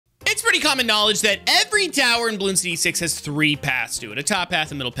pretty common knowledge that every tower in Bloons City 6 has 3 paths to it. A top path,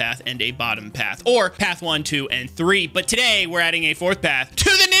 a middle path, and a bottom path. Or path 1, 2, and 3. But today, we're adding a 4th path to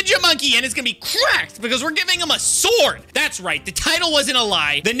the Ninja Monkey, and it's gonna be cracked because we're giving him a sword. That's right, the title wasn't a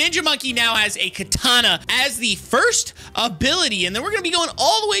lie. The Ninja Monkey now has a katana as the first ability, and then we're gonna be going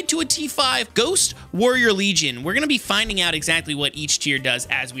all the way to a T5 Ghost Warrior Legion. We're gonna be finding out exactly what each tier does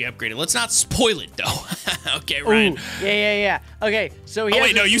as we upgrade it. Let's not spoil it, though. Okay, Ryan. Ooh, yeah. Okay, so oh,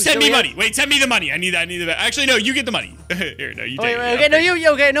 wait, no, you send me money. Wait, send me the money. I need that. Actually, no, you get the money. Here, no, you take it. Okay, no, you.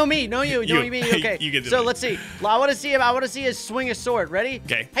 Okay, no, me. No, you. No, me. Okay. You get the so money. let's see. I want to see his swing a sword. Ready?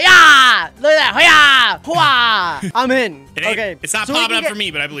 Okay. Hiya! Look at that. Hiya! Hua! I'm in. Okay. It's not so popping up for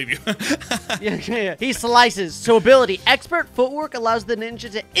me, but I believe you. Yeah. He slices. So ability. Expert footwork allows the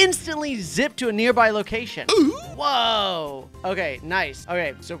ninja to instantly zip to a nearby location. Ooh. Whoa. Okay, nice.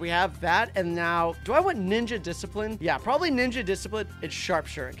 Okay, so we have that, and now, do I want ninja discipline? Yeah, probably ninja discipline. It's sharp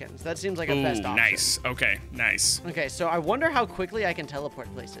shurikens. That seems like a best option. Nice. Okay, nice. Okay, so I wonder how quickly I can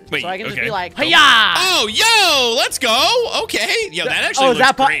teleport places. Wait, so I can just okay. be like, Go. hiya! Oh, yo, let's go. Okay. Yo, that actually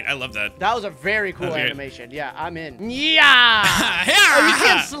looks great. I love that. That was a very cool animation. Yeah, I'm in. Yeah! Yeah! Oh, you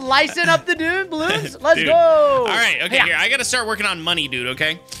can't slice it up the dude, Bloons? Let's Dude. go! All right, okay, here. I gotta start working on money, dude,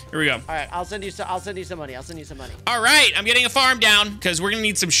 okay? Here we go. All right, I'll send you some money. All right, I'm getting a farm down because we're gonna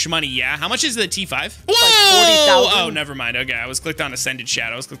need some shmoney, yeah? How much is the T5? Whoa! Like 40,000. Oh, never mind. Okay, I was clicked on Ascended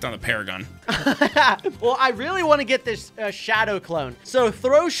Shadow. I was clicked on the Paragon. Well, I really want to get this shadow clone. So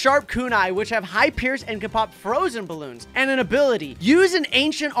throw sharp kunai, which have high pierce and can pop frozen balloons. And an ability. Use an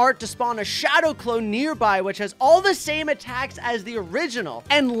ancient art to spawn a shadow clone nearby, which has all the same attacks as the original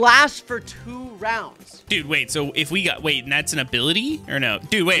and lasts for 2 rounds. Dude, wait, so if we got, wait, and that's an ability? Or no?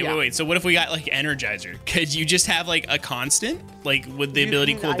 Dude, wait. So what if we got like Energizer? Could you just have like a constant? Like, would the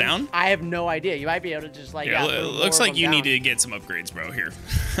ability cool down? I have no idea. You might be able to just like, yeah, looks like you need to get some upgrades, bro, here.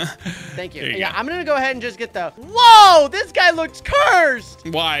 Thank you. Yeah, I'm gonna go ahead and just get the, whoa, this guy looks cursed.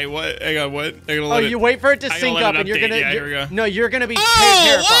 Why? What? Hang on, what? You wait for it to sync up and you're gonna, here we go. No, you're gonna be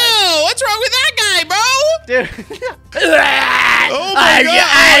terrified. Whoa, what's wrong with that guy, bro? Dude. Oh my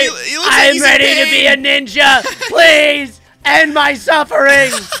God. I'm ready to be a ninja. Please end my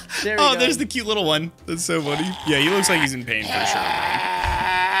suffering. There's the cute little one. That's so funny. Yeah, he looks like he's in pain for sure.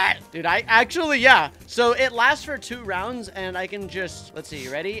 Dude, I actually, yeah. So it lasts for 2 rounds, and I can just, let's see,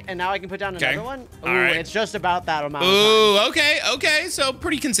 you ready? And now I can put down another one. Ooh, all right. It's just about that amount of time. Ooh, okay. So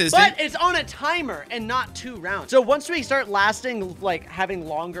pretty consistent. But it's on a timer and not 2 rounds. So once we start lasting, like having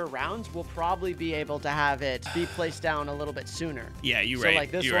longer rounds, we'll probably be able to have it be placed down a little bit sooner. Yeah, you're right. So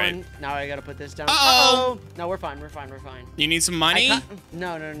like this you're one, right. now I gotta put this down. Uh-oh. No, we're fine. You need some money?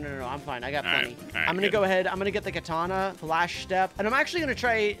 No, I'm fine. I got plenty. All right, I'm gonna go ahead. I'm gonna get the katana, flash step, and I'm actually gonna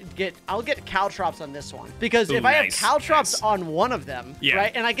try I'll get caltrops on this one because if I have caltrops on one of them,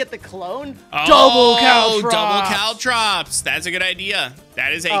 right, and I get the clone, double caltrops. That's a good idea.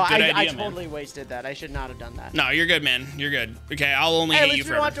 That is a good idea, I totally wasted that. I should not have done that. No, you're good, man. You're good. Okay, I'll only hate you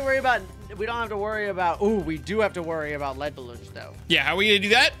forever. We don't have to worry about. Ooh, we do have to worry about lead balloons though. Yeah, how are we gonna do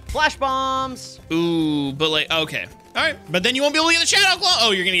that? Flash bombs. Ooh, but like, okay. All right, but then you won't be able to get the shadow clone.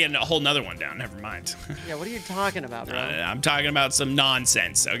 Oh, you're gonna get a whole nother one down. Never mind. Yeah, what are you talking about, bro? I'm talking about some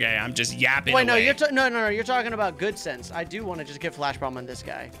nonsense. Okay, I'm just yapping. Wait, away. no, you're talking about good sense. I do want to just get flash bomb on this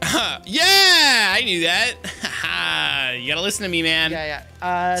guy. Yeah, I knew that. You gotta listen to me, man.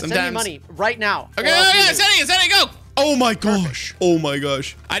 Yeah. Send me money right now. Okay, send it, go. Oh my gosh. Oh my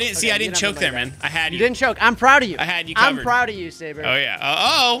gosh. I didn't choke there, man. I had you. You didn't choke. I'm proud of you. I had you covered. I'm proud of you, Sabre. Oh yeah.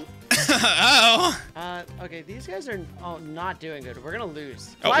 Uh-oh. Okay, these guys are not doing good. We're gonna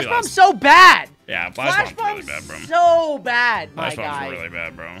lose. Oh, Flash bomb's so bad. Yeah, flash bomb's really bad, bro. So bad, my guy. Flash bomb's really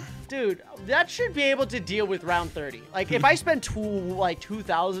bad, bro. Dude, that should be able to deal with round 30. Like, if I spend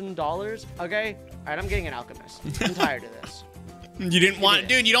 $2,000, okay? All right, I'm getting an alchemist. I'm tired of this. You didn't want,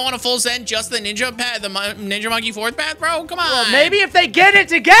 dude. You don't want to full send just the ninja path, the ninja monkey 4th path, bro. Come on. Well, maybe if they get it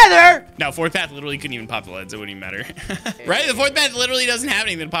together. No, 4th path literally couldn't even pop the leads. It wouldn't even matter. Right? The 4th path literally doesn't have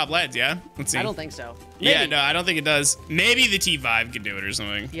anything to pop leads. Yeah. Let's see. I don't think so. Maybe. Yeah, no, I don't think it does. Maybe the T5 could do it or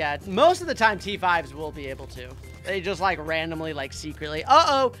something. Yeah, most of the time T5s will be able to. They just like randomly, like secretly.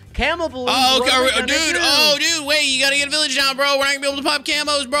 Camo balloons. Dude, wait, you gotta get a village now, bro. We're not gonna be able to pop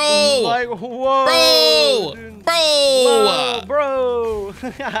camos, bro. Like, whoa. Bro. Whoa, bro.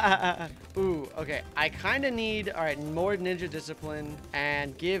 Ooh, Okay, I kind of need, all right, more ninja discipline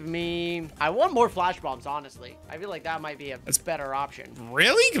and give me, I want more flash bombs, honestly. I feel like that might be a better option.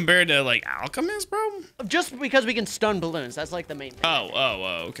 Really? Compared to like alchemist, bro? Just because we can stun balloons. That's like the main thing.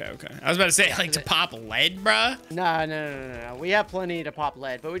 Oh, okay. I was about to say, like, to pop lead, bruh? No. We have plenty to pop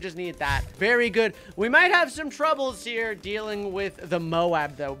lead, but we just need that. Very good. We might have some troubles here dealing with the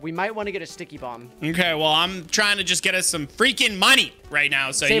Moab, though. We might want to get a sticky bomb. Okay, well, I'm trying to just get us some freaking money right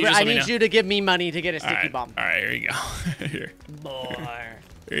now, so Sabre, you just I let me need know. you to give me money to get a sticky bomb. All right, here you go. Here. More.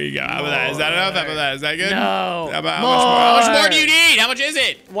 Here you go. How about that? Is that enough? How about that? Is that good? No. How much more do you need? How much is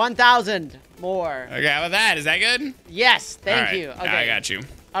it? 1,000 more. Okay, how about that? Is that good? Yes, thank you. Okay. Okay. I got you.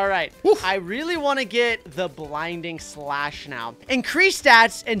 All right. Woof. I really want to get the blinding slash now. Increase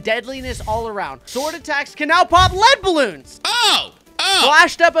stats and deadliness all around. Sword attacks can now pop lead balloons. Oh!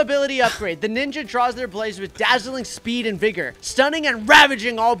 Flashed up ability upgrade. The ninja draws their blades with dazzling speed and vigor, stunning and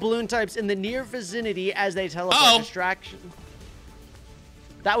ravaging all balloon types in the near vicinity as they teleport. Distraction.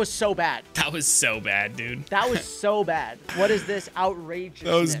 That was so bad. That was so bad, dude. That was so bad. What is this outrageous?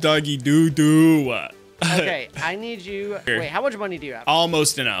 That was doggy doo-doo. Okay, I need you. Wait, how much money do you have?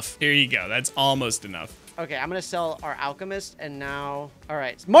 Almost enough. Here you go. That's almost enough. Okay, I'm gonna sell our alchemist, and now, all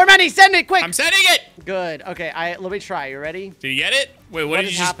right, more money. Send it quick. I'm sending it. Good. Okay, let me try. You ready? Did you get it? Wait, what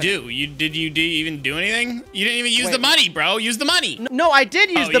did you just do? Did you even do anything? You didn't even use the money, bro. Use the money. No, I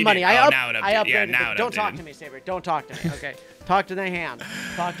did use the money. Did. I updated. Yeah, now it Don't updated. talk to me, Sabre. Don't talk to me. Okay. Talk to my hand.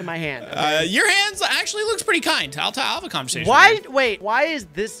 Talk to my hand. Okay? Your hands actually looks pretty kind. I'll have a conversation. Wait, why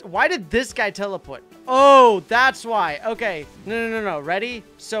did this guy teleport? Oh, that's why. Okay. No. Ready?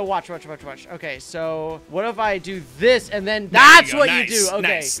 So watch. Okay, so what if I do this and then that's what you do?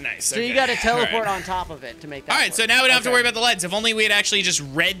 Okay. Nice. So you got to teleport on top of it to make that All right, work. so now we don't have to worry about the leads. If only we had actually just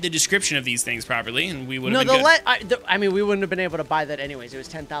read the description of these things properly, and we would have been good. I mean, we wouldn't have been able to buy that anyways. It was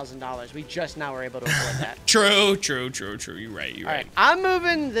 $10,000. We just now were able to afford that. True. You're right. All right, I'm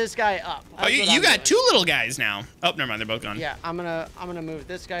moving this guy up. Oh, you got two little guys now. Oh, never mind. They're both gone. Yeah, I'm gonna move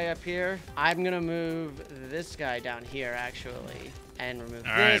this guy up here. I'm gonna move this guy down here actually, and remove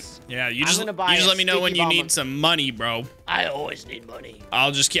All this. right. Yeah, you just buy let me know when you sticky need bomb. some money, bro. I always need money.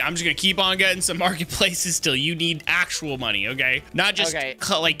 I'm just gonna keep on getting some marketplaces till you need actual money, okay? Not just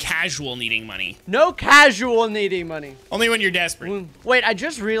like casual needing money. No casual needing money. Only when you're desperate. Wait, I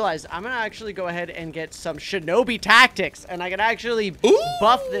just realized I'm gonna actually go ahead and get some shinobi tactics, and I can actually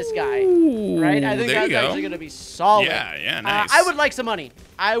buff this guy. Right? I think that's actually gonna be solid. Yeah, nice. I would like some money.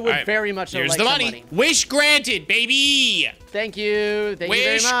 I would very much like some money. Here's the money. Wish granted, baby. Thank you. Thank you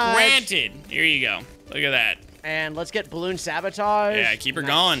very much. Wish granted. Here you go. Look at that. And let's get balloon sabotage. Yeah, keep her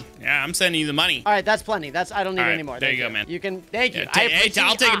going. Yeah, I'm sending you the money. All right, that's plenty. I don't need any more. There you go, man. You can. Thank you. Hey,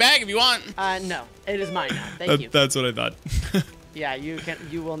 I'll take it back if you want. No, it is mine now. Thank you. That's what I thought. Yeah,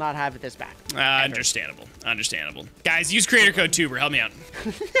 you will not have this back. Understandable. Guys, use creator code Tewbre. Help me out.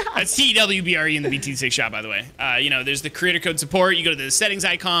 That's TWBRE in the BT6 shop, by the way. There's the creator code support. You go to the settings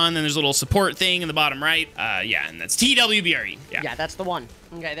icon, then there's a little support thing in the bottom right. And that's TWBRE. Yeah, that's the one.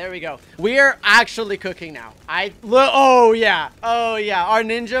 Okay, there we go. We're actually cooking now. Oh yeah. Our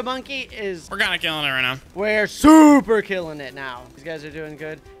ninja monkey is. We're kind of killing it right now. We're super killing it now. These guys are doing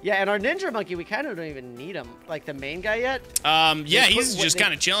good. Yeah, and our ninja monkey, we kind of don't even need him, like the main guy yet. Yeah, he's just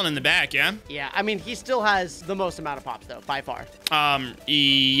kind of chilling in the back. Yeah. Yeah, I mean, he still has the most amount of pops though, by far.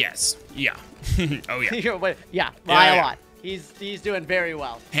 Yes. Yeah. Oh yeah. Yeah, by a lot. He's doing very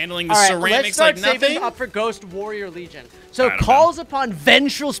well. Handling the ceramics like nothing. Let's start saving up for Ghost Warrior Legion. So calls upon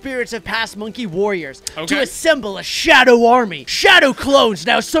vengeful spirits of past monkey warriors to assemble a shadow army. Shadow clones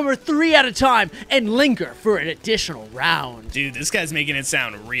now summer 3 at a time and linger for an additional round. Dude, this guy's making it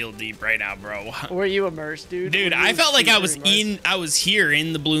sound real deep right now, bro. Were you immersed, dude? Dude, I felt like I was here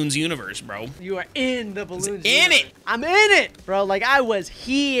in the Bloons universe, bro. You are in the Bloons universe. I'm in it, bro. Like I was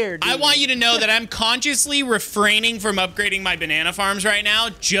here, dude. I want you to know that I'm consciously refraining from upgrading my banana farms right now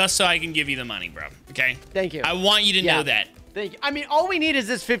just so I can give you the money, bro. Okay? Thank you. I want you to know that. Thank you. I mean, all we need is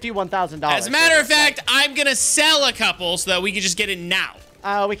this $51,000. As a matter of fact, I'm gonna sell a couple so that we can just get it now.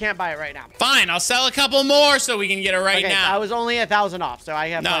 We can't buy it right now. Fine, I'll sell a couple more so we can get it right now. I was only 1,000 off, so I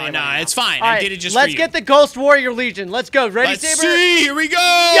have plenty of money it's fine. All I right, did it just for you. Let's get the Ghost Warrior Legion. Let's go. Ready, Sabre? Let's see. Here we go.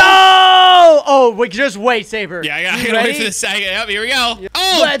 Yo! Oh, wait, just wait, Sabre. Yeah, I gotta wait for the second. Yep, here we go.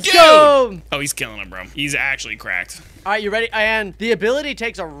 Oh, let's go. Oh, he's killing him, bro. He's actually cracked. All right, you ready? And the ability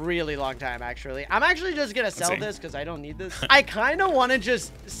takes a really long time, actually. I'm actually just gonna sell this because I don't need this. I kind of want to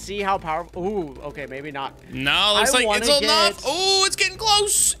just see how powerful. Ooh, okay, maybe not. No, looks like it's old enough. Oh, it's getting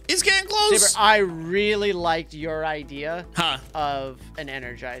close. It's getting close. Sabre, I really liked your idea of an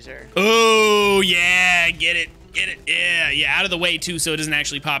energizer. Oh, yeah, get it. Get it. Yeah, out of the way, too, so it doesn't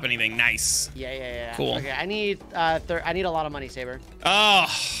actually pop anything. Nice. Yeah. Cool. Okay, I need a lot of money, Sabre. Oh,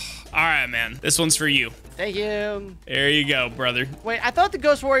 all right, man. This one's for you. Thank you. There you go, brother. Wait, I thought the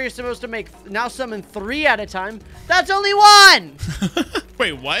Ghost Warrior is supposed to now summon 3 at a time. That's only 1!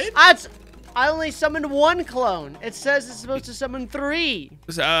 Wait, what? I only summoned 1 clone. It says it's supposed to summon 3.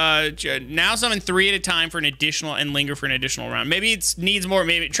 Now summon 3 at a time for an additional and linger for an additional round. Maybe it needs more.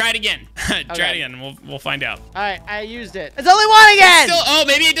 Maybe try it again. Try it again. We'll find out. All right, I used it. It's only 1 again. Oh,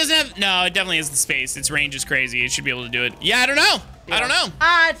 maybe it doesn't have. No, it definitely has the space. Its range is crazy. It should be able to do it. Yeah, I don't know. I don't know.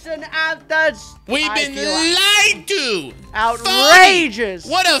 We've been lied to. Outrageous.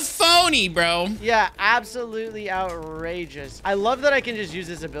 Phony. What a phony, bro. Yeah, absolutely outrageous. I love that I can just use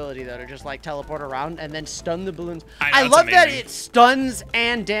this ability, though, to just, like, teleport around and then stun the balloons. I love that it stuns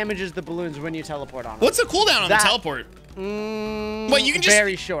and damages the balloons when you teleport on them. What's the cooldown on the teleport? What, you can just...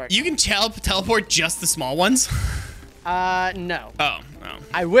 Very short. You can teleport just the small ones? No. Oh.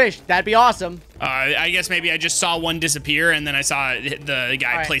 I wish. That'd be awesome. I guess maybe I just saw one disappear and then I saw the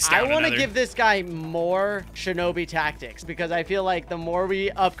guy place down another. I want to give this guy more shinobi tactics because I feel like the more we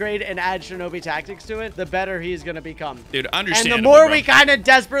upgrade and add shinobi tactics to it, the better he's going to become. Dude, understandable, And the more we kind of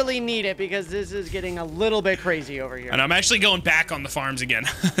desperately need it because this is getting a little bit crazy over here. And I'm actually going back on the farms again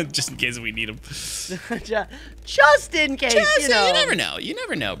just in case we need them. Just in case, you know. You never know. You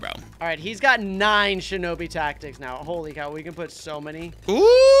never know, bro. All right, he's got 9 shinobi tactics now. Holy cow, we can put so many.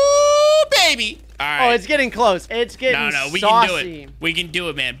 Ooh, baby. All right. Oh, it's getting close. It's getting we saucy. can do it. We can do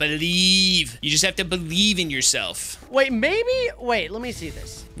it, man. Believe. You just have to believe in yourself. Wait, let me see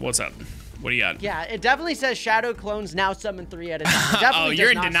this. What's up? What do you got? Yeah, it definitely says shadow clones now summon 3 at a time. Oh,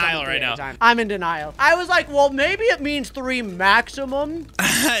 you're in denial right now. I'm in denial. I was like, well, maybe it means 3 maximum.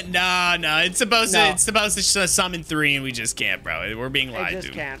 No, it's supposed to summon 3 and we just can't, bro. We're being lied to. We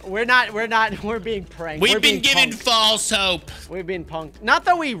just can't. We're being pranked. We've been given false hope. We've been punked. Not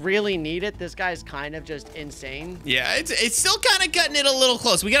that we really need it. This guy's kind of just insane. Yeah, it's still kind of cutting it a little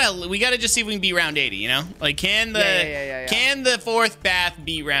close. We gotta just see if we can beat round 80, you know? Like can the 4th path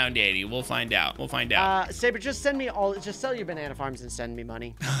beat round 80? We'll find out. Sabre, just sell your banana farms and send me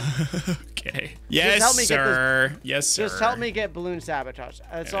money. Okay. Yes, sir. Yes, sir. Just help me get balloon sabotage.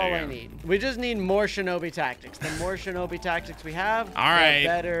 That's all I need. We just need more shinobi tactics. The more shinobi tactics we have, the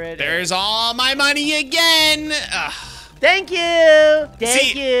better it is. There's all my money again. Ugh. Thank you.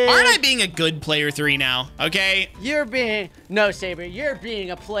 Thank you. Aren't I being a good player 3 now? Okay. No, Sabre. You're being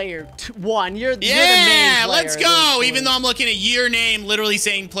a player 1. You're the main player. Let's go. Even though I'm looking at your name, literally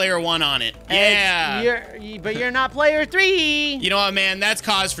saying player 1 on it. Yeah. But you're not player 3. You know what, man? That's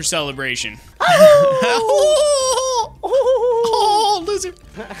cause for celebration. Oh, loser.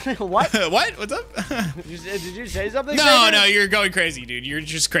 What? What? What's up? Did you say something? No, you're going crazy, dude. You're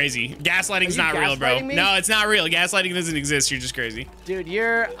just crazy. Gaslighting's not real, bro. Me? No, it's not real. Gaslighting doesn't exist. You're just crazy. Dude,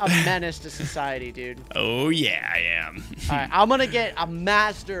 you're a menace to society, dude. Oh, yeah, I am. All right, I'm gonna get a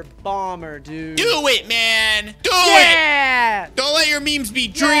master bomber, dude. Do it, man. Do it. Don't let your memes be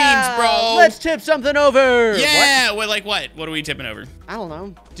dreams, bro. Let's tip something over. Yeah. What? Like what? What are we tipping over? I don't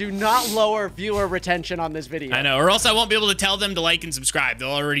know. Do not lower viewer retention on this video. I know, or else I won't be able to tell them to like and subscribe.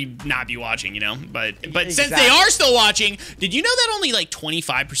 They'll already not be watching, you know? But since they are still watching, did you know that only like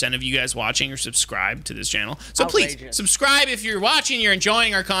 25% of you guys watching are subscribed to this channel? So please, subscribe if you're watching, you're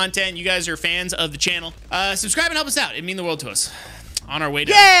enjoying our content, you guys are fans of the channel. Subscribe and help us out. It'd mean the world to us. On our way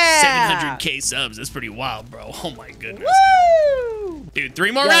to 700K subs. That's pretty wild, bro. Oh my goodness. Woo! Dude,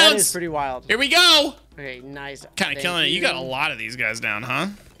 3 more rounds. That is pretty wild. Here we go. Okay, nice. Kind of killing it. You got a lot of these guys down, huh?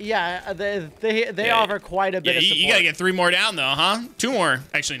 Yeah, they offer quite a bit of support. You gotta get 3 more down though, huh? 2 more.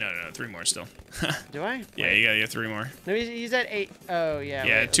 Actually, no, 3 more still. Do I? Yeah, you gotta get 3 more. No, he's at 8. Oh, yeah.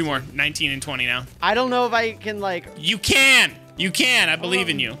 Yeah, 2 more. 19 and 20 now. I don't know if I can, like... You can! You can. I believe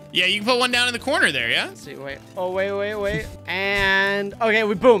in you. Yeah, you can put one down in the corner there, yeah? Let's see, wait. Oh, wait. And, okay,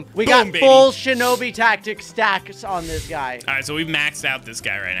 we got full shinobi tactic stacks on this guy. All right, so we've maxed out this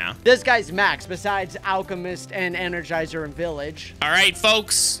guy right now. This guy's max, besides Alchemist and Energizer and Village. All right,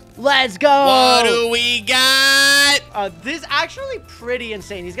 folks. Let's go! What do we got? This is actually pretty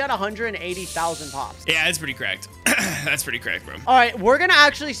insane. He's got 180,000 pops. Yeah, it's pretty cracked. That's pretty cracked, bro. All right, we're gonna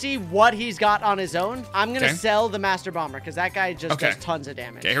actually see what he's got on his own. I'm gonna Okay. sell the Master Bomber because that guy just Okay. does tons of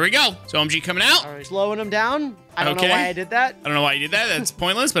damage. Okay, here we go. So OMG coming out. All right, slowing him down. I don't know Okay. why I did that. I don't know why you did that. That's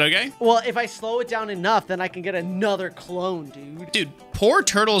pointless, but okay. Well, if I slow it down enough, then I can get another clone, dude. Dude, poor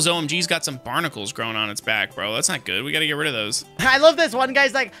Turtle's OMG's got some barnacles growing on its back, bro. That's not good. We gotta get rid of those. I love this one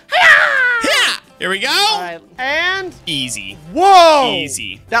guy's like, "Hi-ya!" Yeah! Here we go. All right, and Easy. whoa,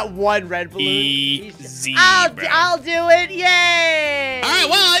 Easy. That one red balloon. Easy, bro. I'll do it. Yay! All right,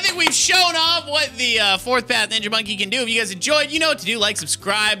 well, I think we've shown off what the fourth path Ninja Monkey can do. If you guys enjoyed, you know what to do. Like,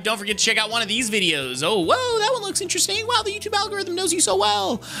 subscribe. Don't forget to check out one of these videos. Oh, whoa, that one looks interesting. Wow, the YouTube algorithm knows you so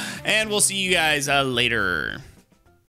well. And we'll see you guys later.